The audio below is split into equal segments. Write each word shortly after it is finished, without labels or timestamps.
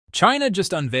China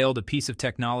just unveiled a piece of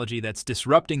technology that's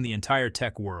disrupting the entire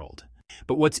tech world.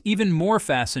 But what's even more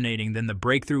fascinating than the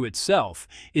breakthrough itself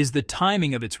is the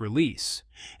timing of its release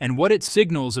and what it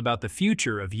signals about the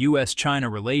future of US-China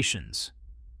relations.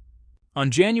 On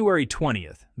January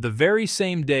 20th, the very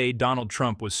same day Donald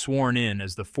Trump was sworn in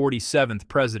as the 47th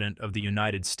President of the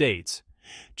United States,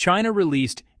 China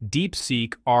released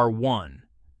DeepSeek R1,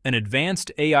 an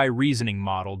advanced AI reasoning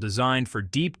model designed for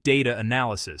deep data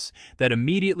analysis that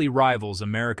immediately rivals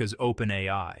America's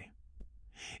OpenAI.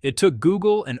 It took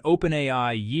Google and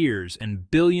OpenAI years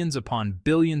and billions upon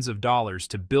billions of dollars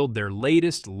to build their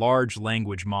latest large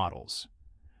language models.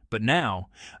 But now,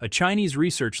 a Chinese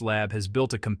research lab has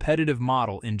built a competitive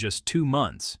model in just 2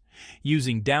 months,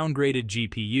 using downgraded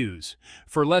GPUs,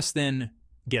 for less than,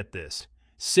 get this,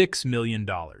 $6 million.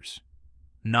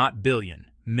 Not billion,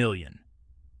 million.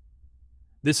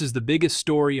 This is the biggest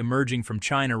story emerging from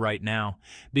China right now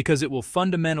because it will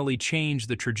fundamentally change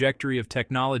the trajectory of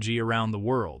technology around the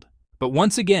world. But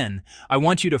once again, I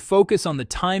want you to focus on the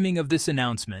timing of this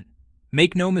announcement.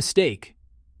 Make no mistake,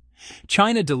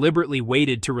 China deliberately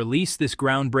waited to release this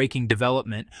groundbreaking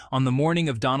development on the morning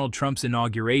of Donald Trump's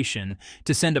inauguration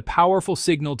to send a powerful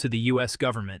signal to the U.S.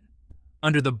 government.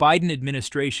 Under the Biden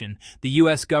administration, the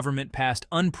U.S. government passed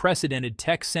unprecedented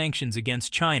tech sanctions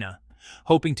against China,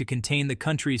 hoping to contain the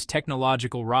country's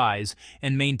technological rise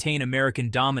and maintain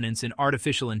American dominance in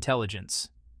artificial intelligence.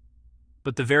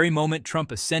 But the very moment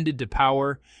Trump ascended to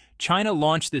power, China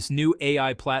launched this new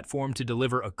AI platform to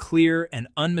deliver a clear and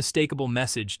unmistakable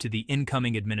message to the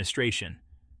incoming administration.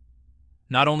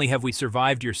 Not only have we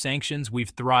survived your sanctions, we've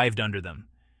thrived under them.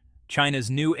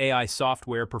 China's new AI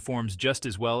software performs just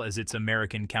as well as its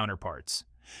American counterparts.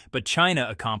 But China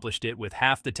accomplished it with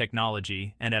half the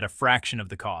technology and at a fraction of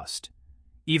the cost.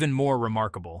 Even more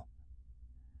remarkable,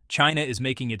 China is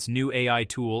making its new AI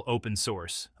tool open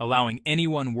source, allowing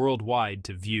anyone worldwide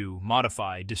to view,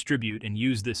 modify, distribute, and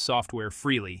use this software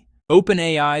freely.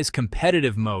 OpenAI's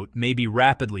competitive moat may be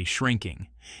rapidly shrinking.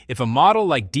 If a model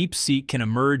like DeepSeek can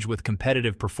emerge with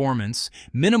competitive performance,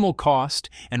 minimal cost,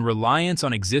 and reliance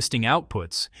on existing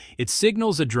outputs, it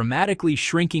signals a dramatically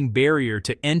shrinking barrier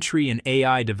to entry in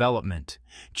AI development,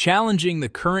 challenging the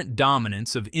current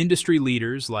dominance of industry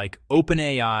leaders like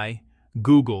OpenAI,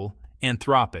 Google,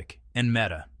 Anthropic, and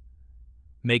Meta.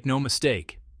 Make no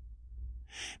mistake,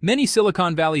 many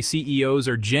Silicon Valley CEOs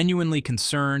are genuinely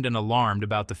concerned and alarmed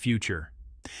about the future.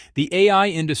 The AI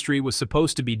industry was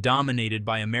supposed to be dominated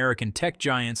by American tech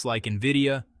giants like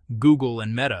NVIDIA, Google,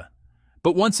 and Meta.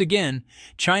 But once again,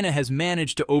 China has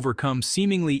managed to overcome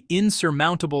seemingly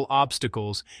insurmountable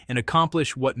obstacles and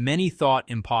accomplish what many thought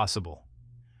impossible.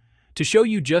 To show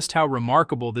you just how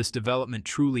remarkable this development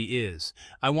truly is,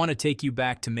 I want to take you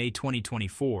back to May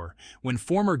 2024, when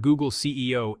former Google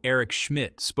CEO Eric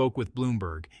Schmidt spoke with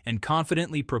Bloomberg and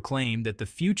confidently proclaimed that the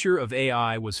future of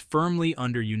AI was firmly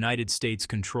under United States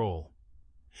control.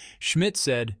 Schmidt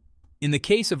said, "In the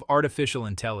case of artificial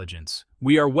intelligence,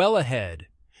 we are well ahead,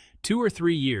 2 or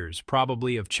 3 years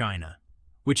probably of China,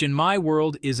 which in my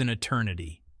world is an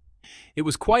eternity." It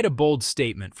was quite a bold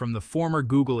statement from the former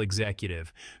Google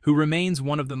executive, who remains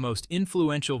one of the most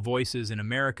influential voices in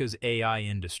America's AI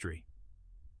industry.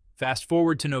 Fast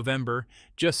forward to November,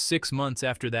 just 6 months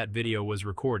after that video was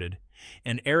recorded,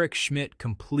 and Eric Schmidt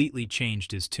completely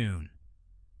changed his tune.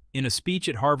 In a speech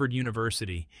at Harvard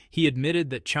University, he admitted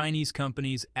that Chinese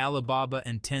companies Alibaba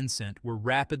and Tencent were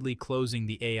rapidly closing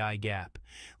the AI gap,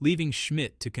 leaving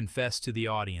Schmidt to confess to the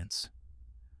audience,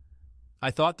 "I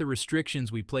thought the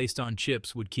restrictions we placed on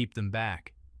chips would keep them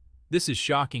back. This is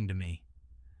shocking to me."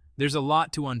 There's a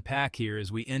lot to unpack here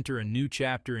as we enter a new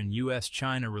chapter in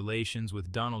U.S.-China relations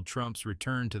with Donald Trump's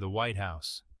return to the White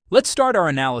House. Let's start our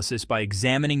analysis by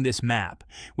examining this map,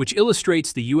 which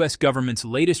illustrates the U.S. government's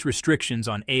latest restrictions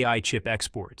on AI chip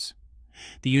exports.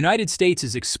 The United States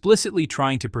is explicitly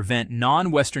trying to prevent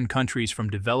non-Western countries from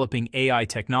developing AI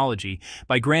technology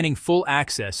by granting full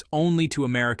access only to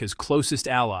America's closest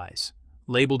allies,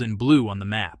 labeled in blue on the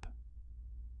map.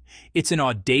 It's an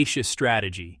audacious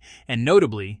strategy, and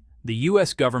notably, the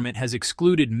U.S. government has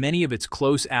excluded many of its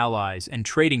close allies and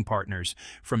trading partners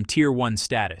from Tier 1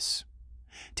 status.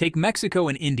 Take Mexico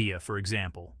and India, for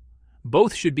example.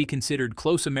 Both should be considered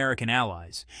close American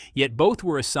allies, yet both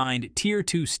were assigned Tier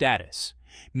 2 status,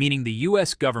 meaning the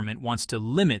U.S. government wants to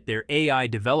limit their AI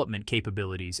development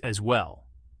capabilities as well.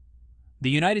 The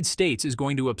United States is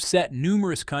going to upset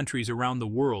numerous countries around the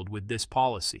world with this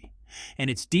policy,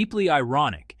 and it's deeply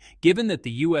ironic given that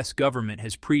the U.S. government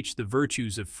has preached the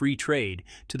virtues of free trade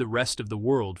to the rest of the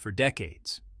world for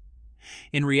decades.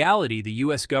 In reality, the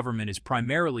U.S. government is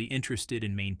primarily interested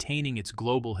in maintaining its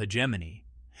global hegemony,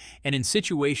 And in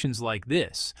situations like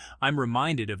this, I'm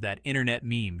reminded of that internet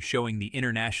meme showing the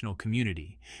international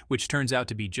community, which turns out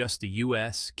to be just the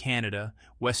US, Canada,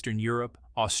 Western Europe,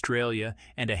 Australia,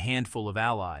 and a handful of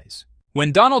allies.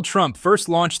 When Donald Trump first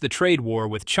launched the trade war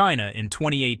with China in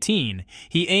 2018,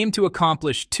 he aimed to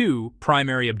accomplish two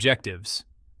primary objectives.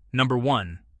 Number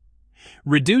one,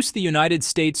 reduce the United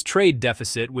States trade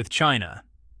deficit with China.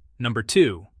 Number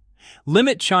two,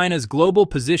 limit China's global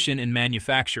position in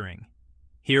manufacturing.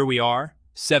 Here we are,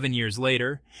 7 years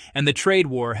later, and the trade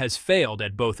war has failed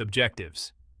at both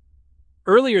objectives.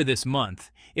 Earlier this month,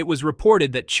 it was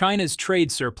reported that China's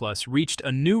trade surplus reached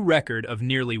a new record of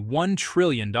nearly $1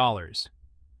 trillion.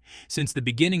 Since the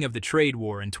beginning of the trade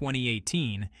war in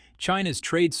 2018, China's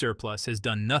trade surplus has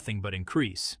done nothing but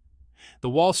increase. The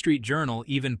Wall Street Journal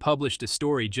even published a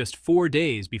story just 4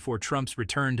 days before Trump's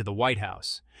return to the White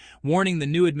House, warning the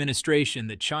new administration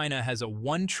that China has a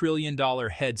 $1 trillion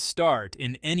head start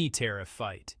in any tariff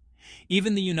fight.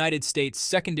 Even the United States'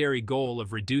 secondary goal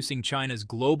of reducing China's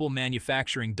global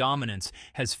manufacturing dominance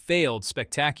has failed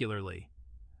spectacularly.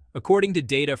 According to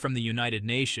data from the United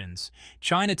Nations,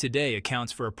 China today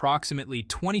accounts for approximately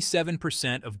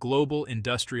 27% of global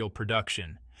industrial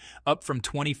production, up from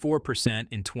 24%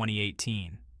 in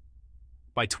 2018.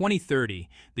 By 2030,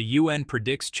 the UN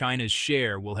predicts China's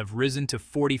share will have risen to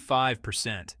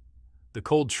 45%. The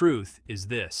cold truth is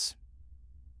this.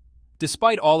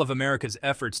 Despite all of America's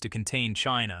efforts to contain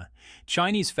China,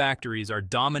 Chinese factories are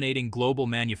dominating global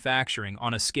manufacturing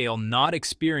on a scale not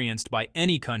experienced by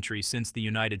any country since the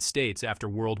United States after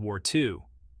World War II.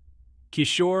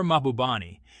 Kishore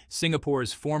Mahbubani,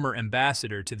 Singapore's former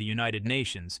ambassador to the United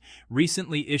Nations,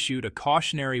 recently issued a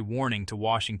cautionary warning to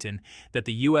Washington that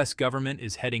the U.S. government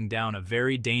is heading down a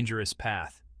very dangerous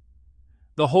path.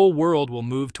 The whole world will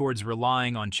move towards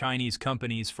relying on Chinese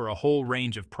companies for a whole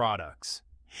range of products.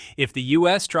 If the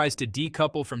U.S. tries to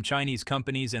decouple from Chinese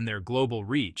companies and their global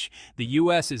reach, the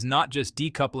U.S. is not just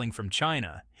decoupling from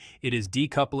China, it is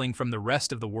decoupling from the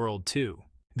rest of the world too.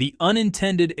 The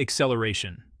unintended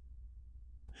acceleration.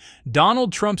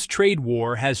 Donald Trump's trade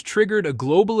war has triggered a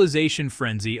globalization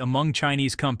frenzy among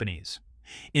Chinese companies.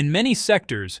 In many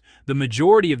sectors, the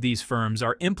majority of these firms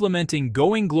are implementing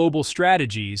going global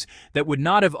strategies that would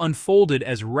not have unfolded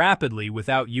as rapidly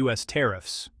without U.S.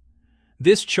 tariffs.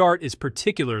 This chart is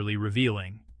particularly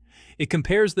revealing. It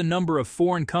compares the number of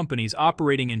foreign companies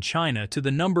operating in China to the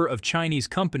number of Chinese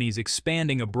companies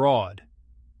expanding abroad.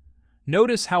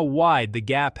 Notice how wide the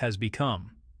gap has become.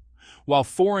 While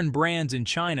foreign brands in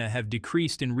China have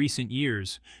decreased in recent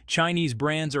years, Chinese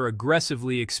brands are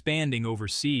aggressively expanding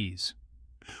overseas.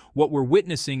 What we're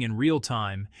witnessing in real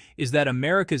time is that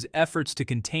America's efforts to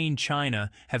contain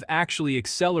China have actually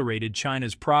accelerated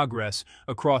China's progress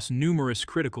across numerous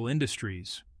critical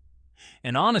industries.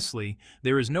 And honestly,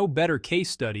 there is no better case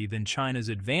study than China's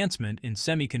advancement in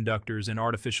semiconductors and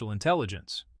artificial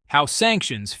intelligence. How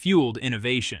sanctions fueled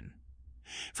innovation.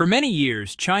 For many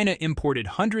years, China imported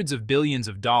hundreds of billions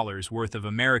of dollars worth of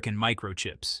American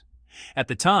microchips. At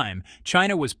the time,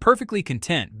 China was perfectly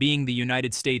content being the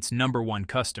United States' #1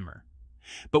 customer.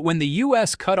 But when the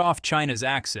U.S. cut off China's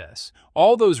access,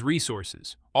 all those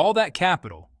resources, all that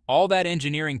capital, all that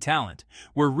engineering talent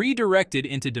were redirected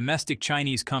into domestic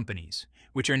Chinese companies,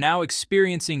 which are now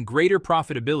experiencing greater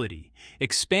profitability,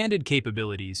 expanded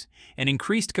capabilities, and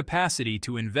increased capacity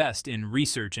to invest in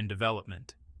research and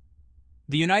development.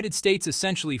 The United States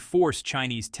essentially forced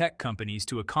Chinese tech companies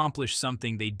to accomplish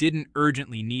something they didn't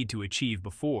urgently need to achieve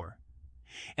before.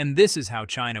 And this is how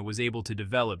China was able to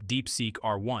develop DeepSeek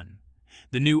R1,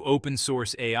 the new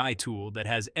open-source AI tool that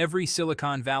has every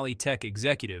Silicon Valley tech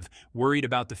executive worried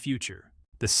about the future.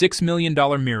 The $6 million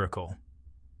miracle.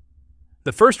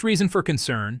 The first reason for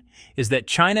concern is that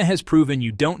China has proven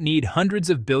you don't need hundreds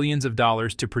of billions of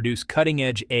dollars to produce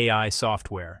cutting-edge AI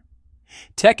software.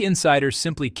 Tech insiders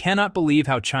simply cannot believe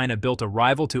how China built a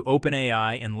rival to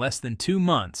OpenAI in less than 2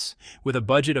 months with a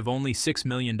budget of only $6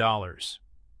 million.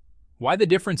 Why the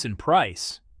difference in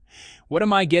price? What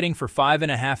am I getting for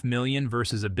 $5.5 million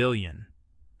versus $1 billion?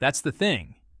 That's the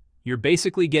thing. You're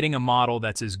basically getting a model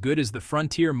that's as good as the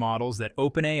frontier models that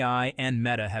OpenAI and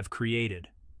Meta have created.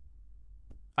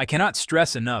 I cannot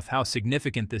stress enough how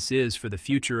significant this is for the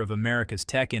future of America's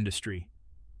tech industry.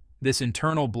 This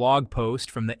internal blog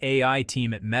post from the AI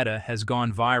team at Meta has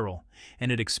gone viral,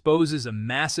 and it exposes a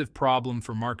massive problem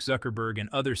for Mark Zuckerberg and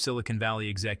other Silicon Valley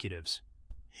executives.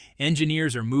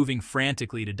 Engineers are moving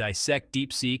frantically to dissect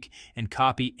DeepSeek and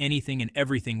copy anything and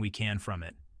everything we can from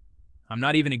it. I'm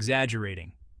not even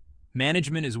exaggerating.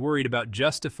 Management is worried about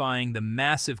justifying the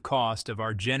massive cost of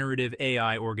our generative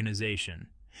AI organization,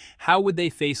 How would they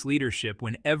face leadership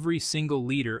when every single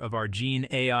leader of our Gene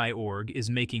AI org is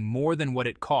making more than what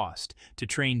it cost to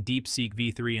train DeepSeek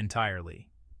v3 entirely?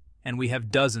 And we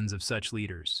have dozens of such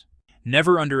leaders.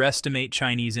 Never underestimate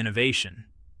Chinese innovation.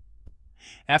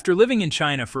 After living in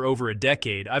China for over a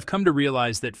decade, I've come to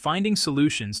realize that finding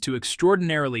solutions to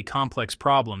extraordinarily complex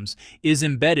problems is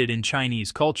embedded in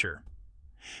Chinese culture.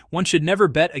 One should never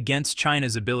bet against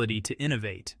China's ability to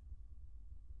innovate.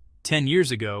 10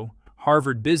 years ago,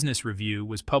 Harvard Business Review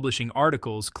was publishing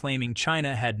articles claiming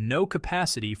China had no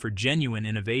capacity for genuine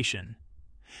innovation.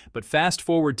 But fast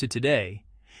forward to today,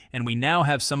 and we now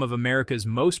have some of America's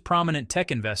most prominent tech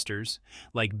investors,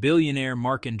 like billionaire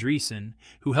Marc Andreessen,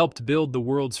 who helped build the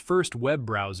world's first web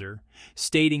browser,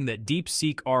 stating that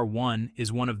DeepSeek R1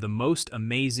 is one of the most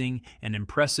amazing and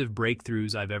impressive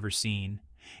breakthroughs I've ever seen,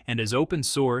 and as open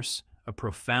source, a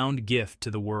profound gift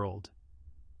to the world.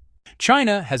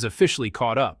 China has officially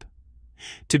caught up.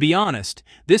 To be honest,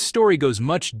 this story goes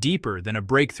much deeper than a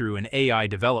breakthrough in AI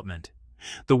development.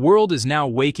 The world is now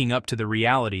waking up to the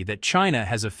reality that China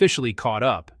has officially caught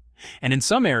up, and in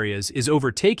some areas is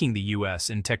overtaking the US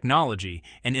in technology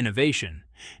and innovation,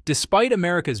 despite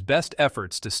America's best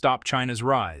efforts to stop China's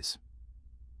rise.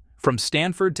 From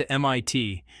Stanford to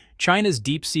MIT, China's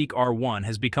DeepSeek R1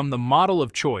 has become the model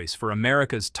of choice for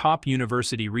America's top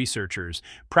university researchers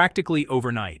practically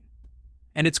overnight.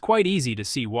 And it's quite easy to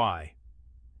see why.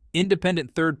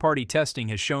 Independent third-party testing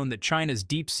has shown that China's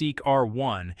DeepSeek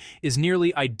R1 is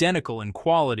nearly identical in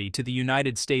quality to the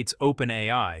United States'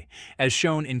 OpenAI, as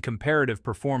shown in comparative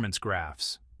performance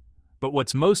graphs. But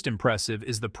what's most impressive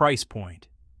is the price point.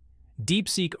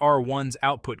 DeepSeek R1's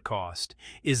output cost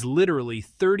is literally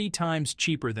 30 times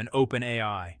cheaper than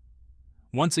OpenAI.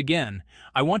 Once again,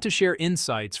 I want to share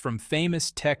insights from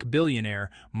famous tech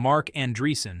billionaire Marc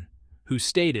Andreessen, who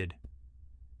stated,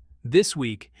 "This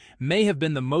week may have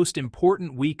been the most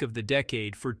important week of the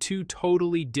decade for two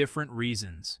totally different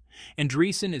reasons."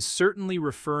 Andreessen is certainly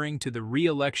referring to the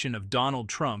re-election of Donald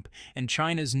Trump and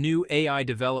China's new AI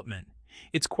development.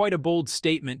 It's quite a bold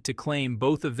statement to claim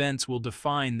both events will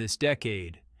define this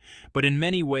decade. But in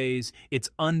many ways, it's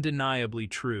undeniably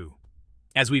true.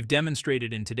 As we've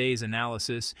demonstrated in today's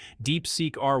analysis,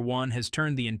 DeepSeek R1 has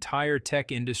turned the entire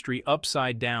tech industry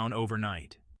upside down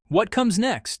overnight. What comes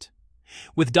next?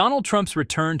 With Donald Trump's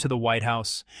return to the White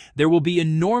House, there will be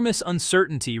enormous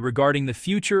uncertainty regarding the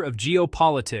future of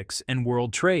geopolitics and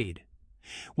world trade.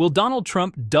 Will Donald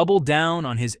Trump double down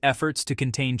on his efforts to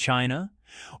contain China,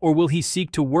 or will he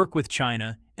seek to work with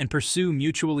China and pursue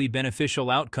mutually beneficial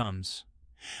outcomes?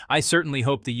 I certainly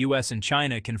hope the US and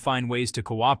China can find ways to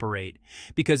cooperate,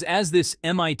 because as this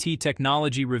MIT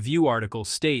Technology Review article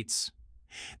states,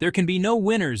 there can be no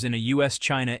winners in a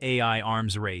US-China AI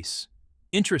arms race.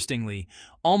 Interestingly,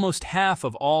 almost half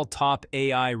of all top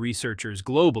AI researchers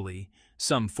globally,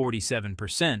 some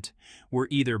 47%, were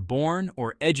either born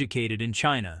or educated in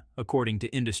China, according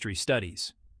to industry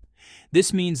studies.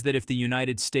 This means that if the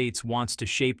United States wants to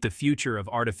shape the future of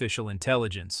artificial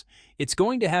intelligence, it's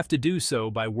going to have to do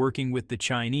so by working with the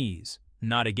Chinese,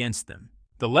 not against them.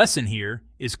 The lesson here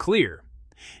is clear.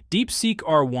 DeepSeek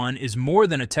R1 is more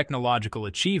than a technological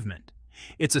achievement.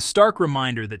 It's a stark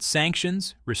reminder that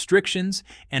sanctions, restrictions,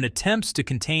 and attempts to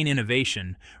contain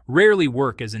innovation rarely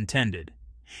work as intended.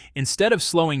 Instead of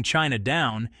slowing China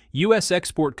down, US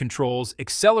export controls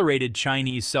accelerated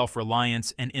Chinese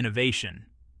self-reliance and innovation.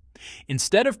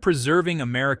 Instead of preserving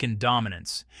American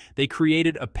dominance, they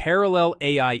created a parallel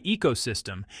AI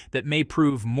ecosystem that may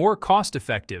prove more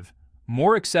cost-effective,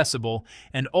 more accessible,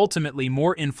 and ultimately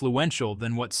more influential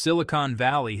than what Silicon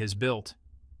Valley has built.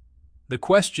 The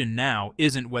question now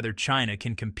isn't whether China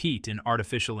can compete in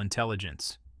artificial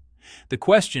intelligence. The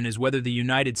question is whether the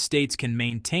United States can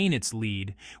maintain its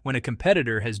lead when a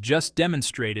competitor has just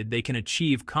demonstrated they can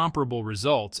achieve comparable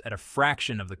results at a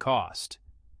fraction of the cost.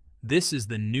 This is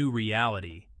the new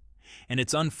reality, and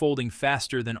it's unfolding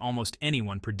faster than almost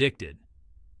anyone predicted.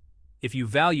 If you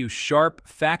value sharp,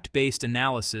 fact-based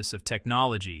analysis of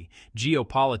technology,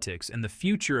 geopolitics, and the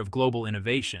future of global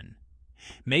innovation,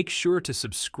 make sure to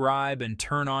subscribe and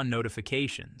turn on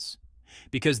notifications,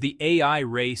 because the AI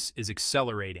race is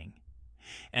accelerating,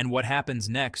 and what happens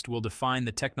next will define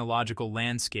the technological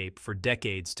landscape for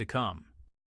decades to come.